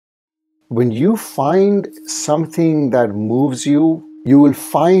When you find something that moves you, you will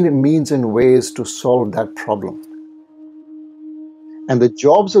find means and ways to solve that problem. And the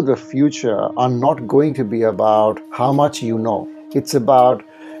jobs of the future are not going to be about how much you know. It's about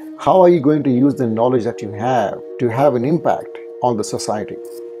how are you going to use the knowledge that you have to have an impact on the society.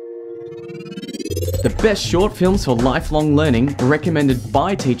 The best short films for lifelong learning recommended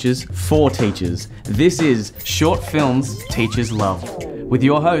by teachers for teachers. This is Short Films Teachers Love with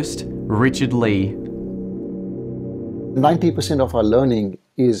your host, Richard Lee. 90% of our learning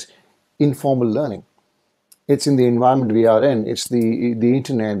is informal learning. It's in the environment we are in. It's the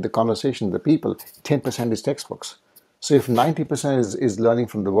internet, the conversation, the people. 10% is textbooks. So if 90% is learning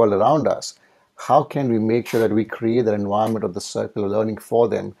from the world around us, how can we make sure that we create that environment of the circular learning for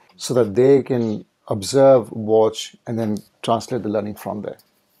them so that they can observe, watch, and then translate the learning from there?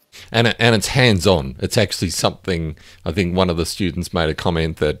 And it's hands-on. It's actually something, I think one of the students made a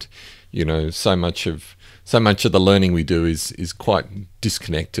comment that, you know, so much of the learning we do is quite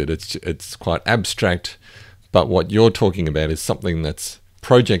disconnected. It's quite abstract, but what you're talking about is something that's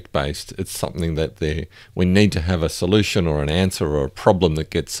project-based. It's something that we need to have a solution or an answer or a problem that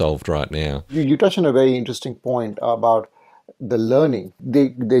gets solved right now. You touch on a very interesting point about the learning.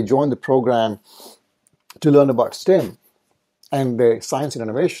 They join the program to learn about STEM and the science and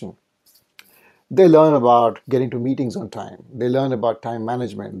innovation. They learn about getting to meetings on time. They learn about time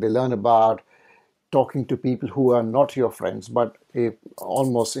management. They learn about talking to people who are not your friends, but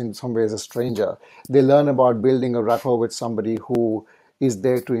almost in some ways a stranger. They learn about building a rapport with somebody who is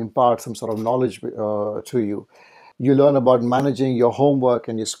there to impart some sort of knowledge to you. You learn about managing your homework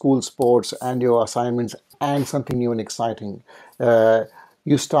and your school sports and your assignments and something new and exciting.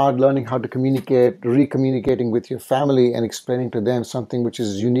 You start learning how to communicate, recommunicating with your family and explaining to them something which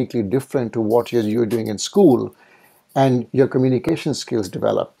is uniquely different to what you're doing in school, and your communication skills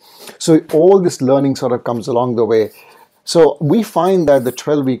develop. So all this learning sort of comes along the way. So we find that the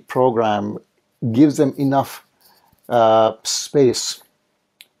 12-week program gives them enough space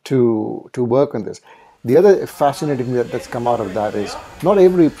to work on this. The other fascinating thing that's come out of that is not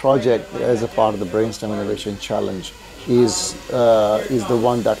every project as a part of the Brainstem Innovation Challenge is the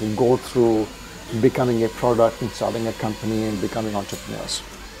one that will go through becoming a product and starting a company and becoming entrepreneurs.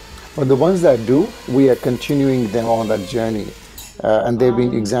 But the ones that do, we are continuing them on that journey. And there have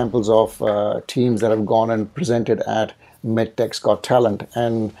been examples of teams that have gone and presented at MedTech's Got Talent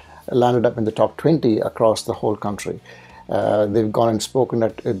and landed up in the top 20 across the whole country. They've gone and spoken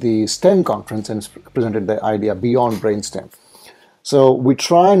at the STEM conference and presented their idea beyond Brainstem. So we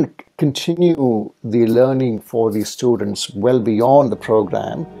try and continue the learning for these students well beyond the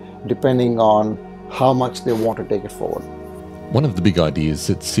program, depending on how much they want to take it forward. One of the big ideas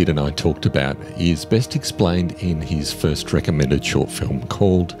that Sid and I talked about is best explained in his first recommended short film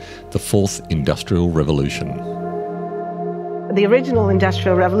called The Fourth Industrial Revolution. The original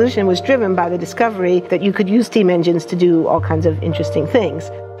Industrial Revolution was driven by the discovery that you could use steam engines to do all kinds of interesting things.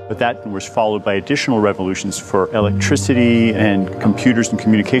 But that was followed by additional revolutions for electricity and computers and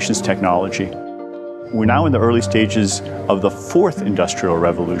communications technology. We're now in the early stages of the fourth industrial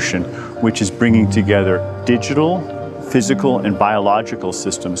revolution, which is bringing together digital, physical, and biological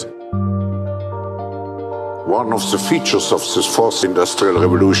systems. One of the features of this fourth industrial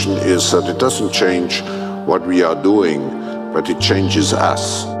revolution is that it doesn't change what we are doing, but it changes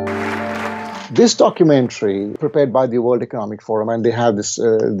us. This documentary, prepared by the World Economic Forum, and they have this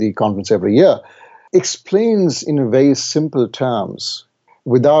the conference every year, explains in very simple terms,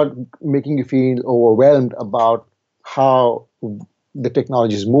 without making you feel overwhelmed about how the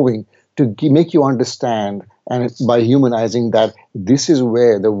technology is moving, to make you understand, and it's by humanizing that this is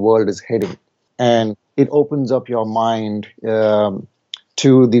where the world is heading. And it opens up your mind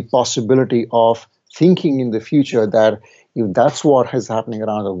to the possibility of thinking in the future that if that's what is happening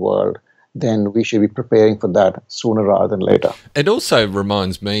around the world, then we should be preparing for that sooner rather than later. It also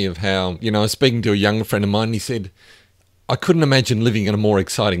reminds me of how, you know, I was speaking to a young friend of mine, and he said, I couldn't imagine living in a more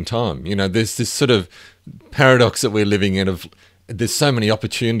exciting time. You know, there's this sort of paradox that we're living in of there's so many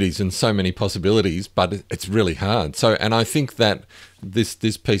opportunities and so many possibilities, but it's really hard. So, and I think that this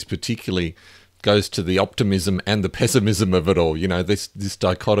piece particularly goes to the optimism and the pessimism of it all. You know, this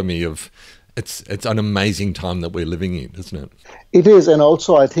dichotomy of it's an amazing time that we're living in, isn't it? It is, and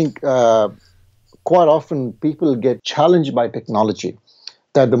also I think quite often people get challenged by technology,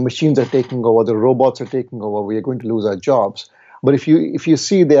 that the machines are taking over, the robots are taking over, we are going to lose our jobs. But if you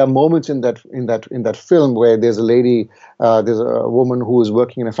see, there are moments in that film where there's a lady, there's a woman who is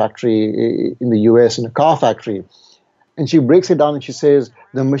working in a factory in the US, in a car factory, and she breaks it down and she says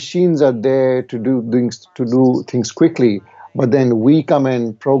the machines are there to do things quickly. But then we come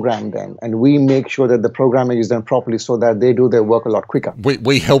and program them, and we make sure that the programming is done properly so that they do their work a lot quicker.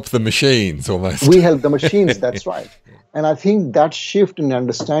 We help the machines almost. We help the machines, that's right. And I think that shift in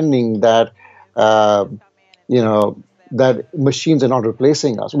understanding that, that machines are not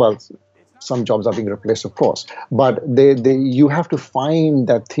replacing us. Well, some jobs are being replaced, of course, but you have to find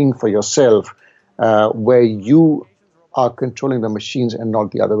that thing for yourself where you are controlling the machines and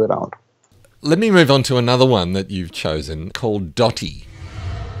not the other way around. Let me move on to another one that you've chosen called Dotty.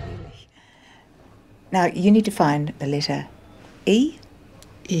 Now, you need to find the letter E.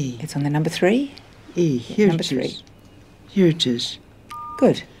 E. It's on the number 3. E. Here Number it 3. is. Here it is.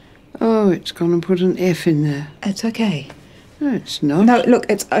 Good. Oh, it's gone and put an F in there. It's okay. No, it's not. No, look,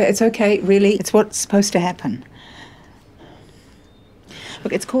 it's okay, really. It's what's supposed to happen.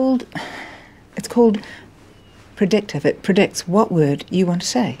 Look, it's called predictive. It predicts what word you want to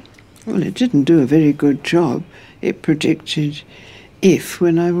say. Well, it didn't do a very good job. It predicted if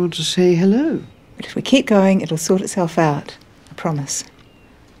when I want to say hello. But if we keep going, it'll sort itself out. I promise.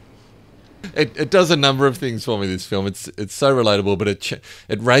 It does a number of things for me, this film. It's so relatable, but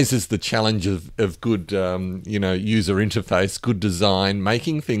it raises the challenge of good user interface, good design,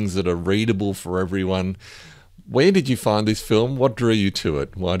 making things that are readable for everyone. Where did you find this film? What drew you to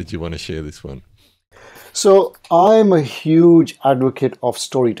it? Why did you want to share this one? So I'm a huge advocate of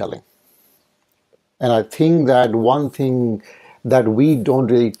storytelling. And I think that one thing that we don't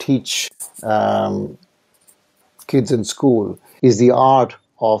really teach kids in school is the art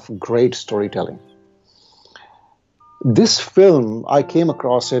of great storytelling. This film, I came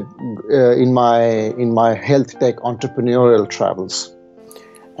across it in my health tech entrepreneurial travels.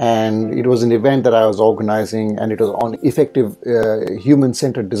 And it was an event that I was organizing, and it was on effective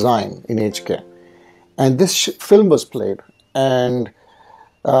human-centered design in aged care. And this film was played, and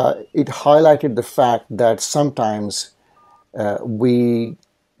it highlighted the fact that sometimes we,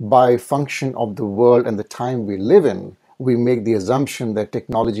 by function of the world and the time we live in, we make the assumption that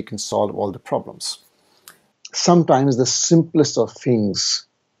technology can solve all the problems. Sometimes the simplest of things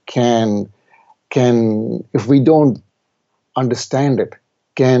can if we don't understand it,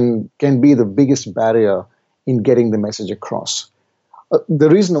 can be the biggest barrier in getting the message across. The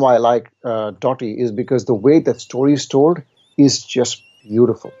reason why I like Dotty is because the way that story is told is just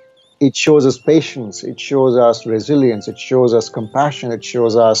beautiful. It shows us patience, it shows us resilience, it shows us compassion, it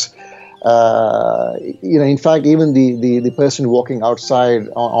shows us, in fact, even the person walking outside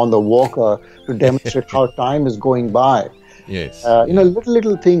on the walker to demonstrate how time is going by. Yes.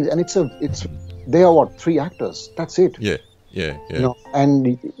 Little things, and they are 3 actors. That's it. Yeah.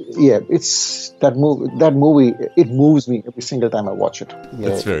 It's that movie. It moves me every single time I watch it. Yeah,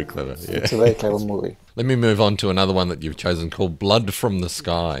 that's very clever. Yeah. It's a very clever movie. Let me move on to another one that you've chosen called Blood from the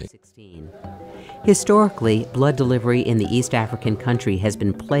Sky. Historically, blood delivery in the East African country has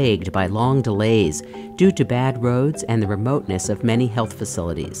been plagued by long delays due to bad roads and the remoteness of many health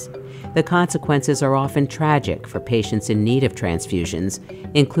facilities. The consequences are often tragic for patients in need of transfusions,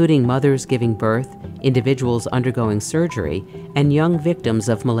 including mothers giving birth, individuals undergoing surgery, and young victims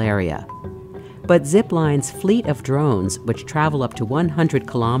of malaria. But Zipline's fleet of drones, which travel up to 100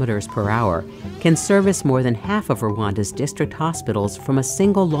 kilometers per hour, can service more than half of Rwanda's district hospitals from a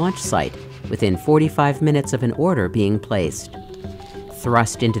single launch site within 45 minutes of an order being placed.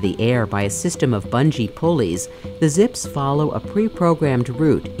 Thrust into the air by a system of bungee pulleys, the Zips follow a pre-programmed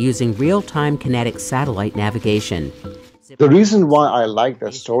route using real-time kinetic satellite navigation. The reason why I like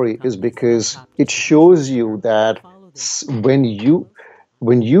that story is because it shows you that when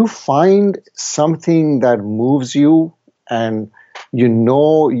you find something that moves you and you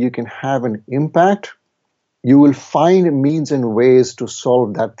know you can have an impact, you will find means and ways to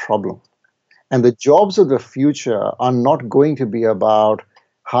solve that problem. And the jobs of the future are not going to be about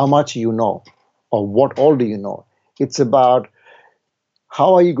how much you know or what all do you know. It's about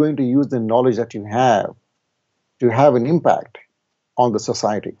how are you going to use the knowledge that you have to have an impact on the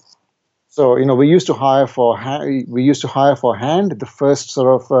society. So, we used to hire for hand, the first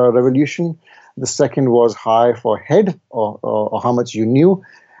sort of revolution. The second was hire for head or how much you knew.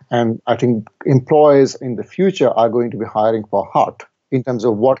 And I think employers in the future are going to be hiring for heart in terms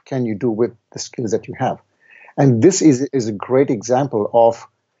of what can you do with the skills that you have. And this is a great example of,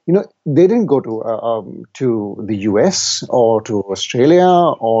 they didn't go to the US or to Australia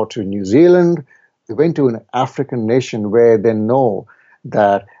or to New Zealand. They went to an African nation where they know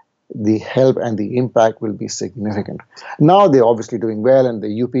that the help and the impact will be significant. Now they're obviously doing well, and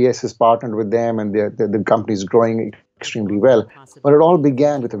the UPS has partnered with them, and the company is growing extremely well. But it all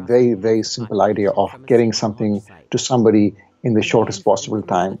began with a very, very simple idea of getting something to somebody in the shortest possible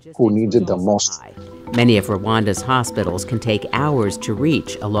time who needs it the most. Many of Rwanda's hospitals can take hours to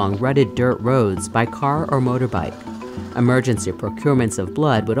reach along rutted dirt roads by car or motorbike. Emergency procurements of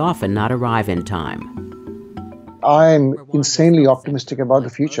blood would often not arrive in time. I'm insanely optimistic about the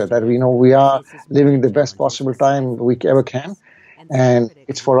future, that we are living the best possible time we ever can, and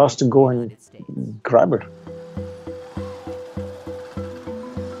it's for us to go and grab it.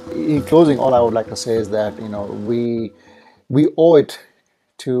 In closing, all I would like to say is that we owe it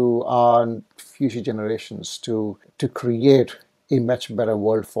to our future generations to create a much better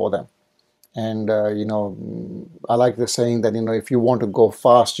world for them. And I like the saying that if you want to go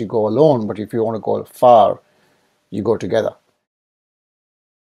fast, you go alone, but if you want to go far, you go together.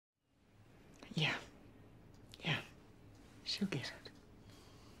 Yeah. She'll get it.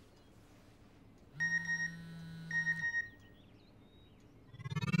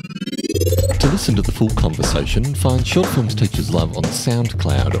 To listen to the full conversation, find Short Films Teachers Love on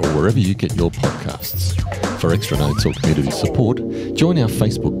SoundCloud or wherever you get your podcasts. For extra notes or community support, join our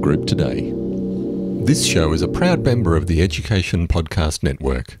Facebook group today. This show is a proud member of the Education Podcast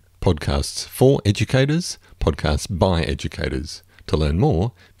Network. Podcasts for educators, podcasts by educators. To learn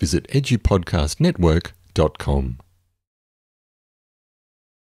more, visit edupodcastnetwork.com.